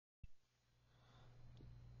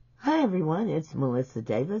Hi everyone, it's Melissa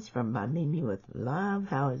Davis from My Mimi with Love.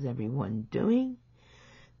 How is everyone doing?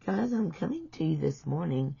 Guys, I'm coming to you this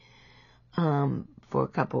morning for a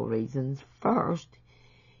couple reasons. First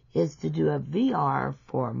is to do a VR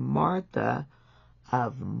for Martha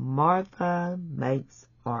of Martha Makes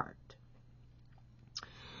Art.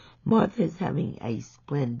 Martha is having a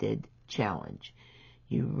splendid challenge.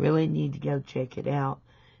 You really need to go check it out.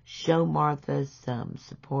 Show Martha some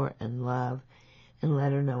support and love and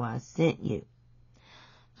let her know I sent you.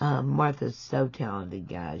 Martha's so talented,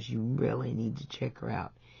 guys. You really need to check her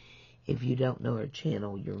out. If you don't know her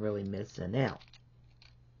channel, you're really missing out.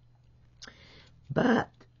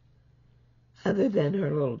 But other than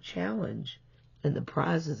her little challenge, and the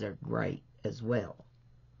prizes are great as well.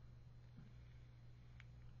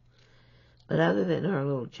 But other than her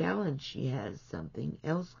little challenge, she has something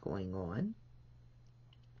else going on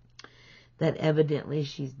that evidently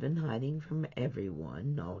she's been hiding from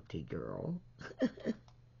everyone. Naughty girl.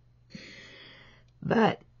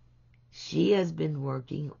 But she has been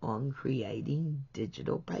working on creating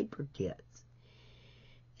digital paper kits.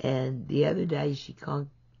 And the other day she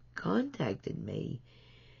contacted me,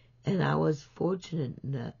 and I was fortunate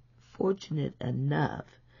enough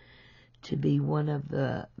to be one of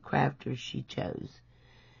the crafters she chose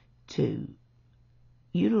to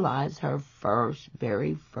utilize her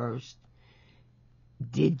very first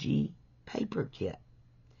digi paper kit.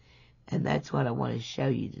 And that's what I want to show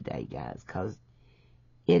you today, guys, because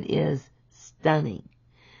it is stunning.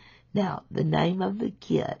 Now, the name of the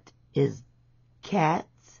kit is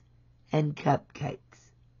Cats and Cupcakes.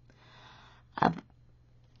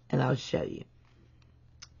 And I'll show you.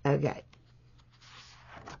 Okay.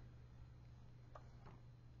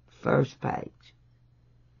 First page.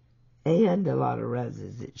 And a lot of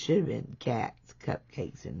roses. It should have been Cats,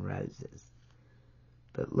 Cupcakes, and Roses.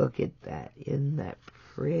 But look at that. Isn't that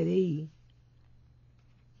pretty?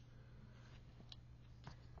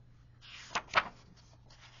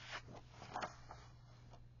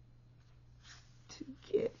 Too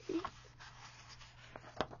kitty.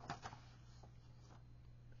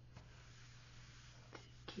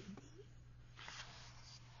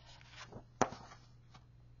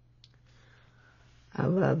 I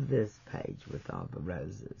love this page with all the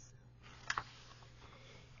roses.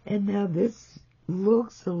 And now this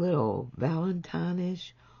looks a little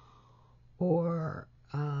Valentine-ish or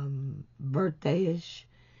birthday-ish,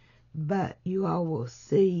 but you all will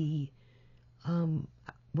see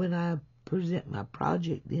when I present my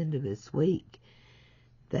project the end of this week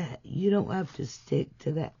that you don't have to stick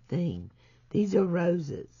to that theme. These are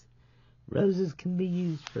roses. Roses can be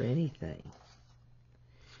used for anything.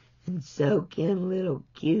 And so can little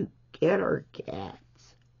cute Killer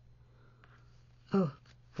Cats. Oh,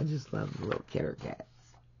 I just love the little Killer Cats.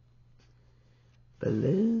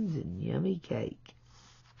 Balloons and yummy cake.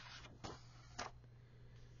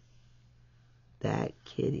 That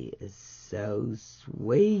kitty is so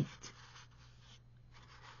sweet.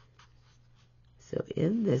 So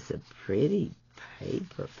isn't this a pretty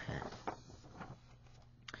paper pack?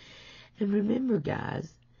 And remember, guys,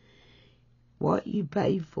 what you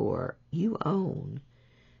pay for, you own.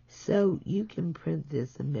 So you can print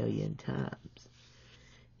this 1,000,000 times.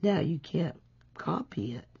 Now you can't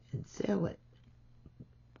copy it and sell it.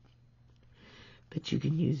 But you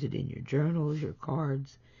can use it in your journals, your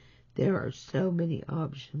cards. There are so many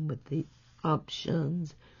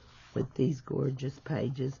options with these gorgeous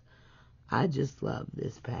pages. I just love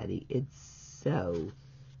this, Patty. It's so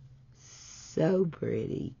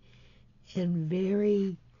pretty and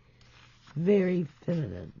very, very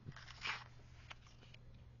feminine.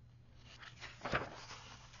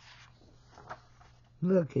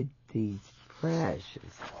 Look at these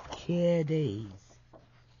precious kitties.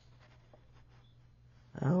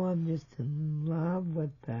 Oh, I'm just in love with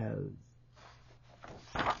those.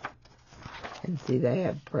 And see, they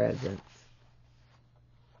have presents.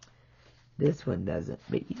 This one doesn't,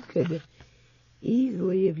 but you could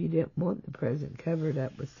easily, if you didn't want the present, cover it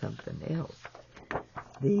up with something else.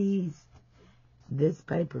 This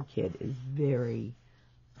paper kit is very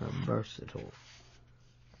versatile.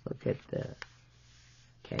 Look at the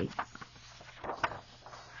cakes.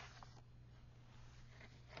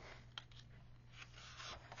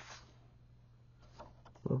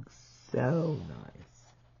 Looks so nice.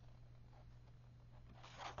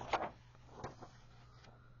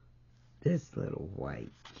 This little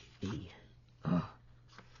white kitty. Oh,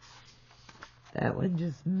 that one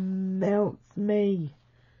just melts me.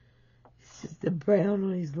 It's just the brown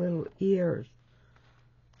on his little ears.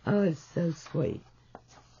 Oh, it's so sweet.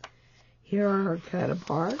 Here are her cut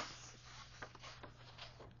aparts.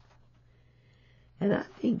 And I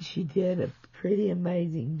think she did a pretty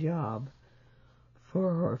amazing job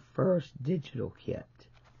for her first digital kit.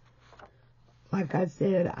 Like I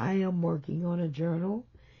said, I am working on a journal,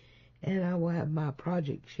 and I will have my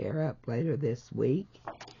project share up later this week.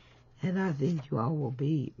 And I think you all will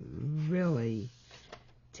be really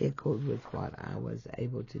tickled with what I was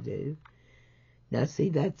able to do. Now, see,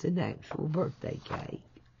 that's an actual birthday cake.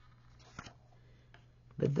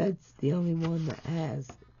 But that's the only one that has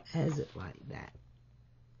it like that.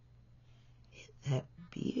 Isn't that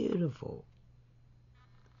beautiful?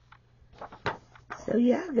 So,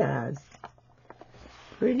 yeah, guys.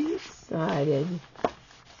 Pretty excited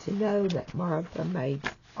to know that Martha Makes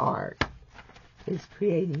Art is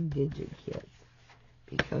creating DigiKits,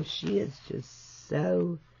 because she is just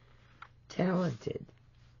so talented.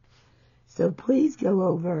 So please go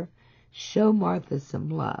over, show Martha some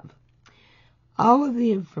love. All of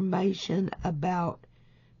the information about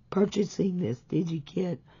purchasing this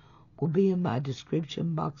DigiKit will be in my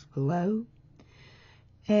description box below.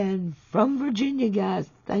 And from Virginia, guys,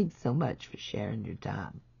 thanks so much for sharing your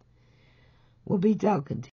time. We'll be talking to you.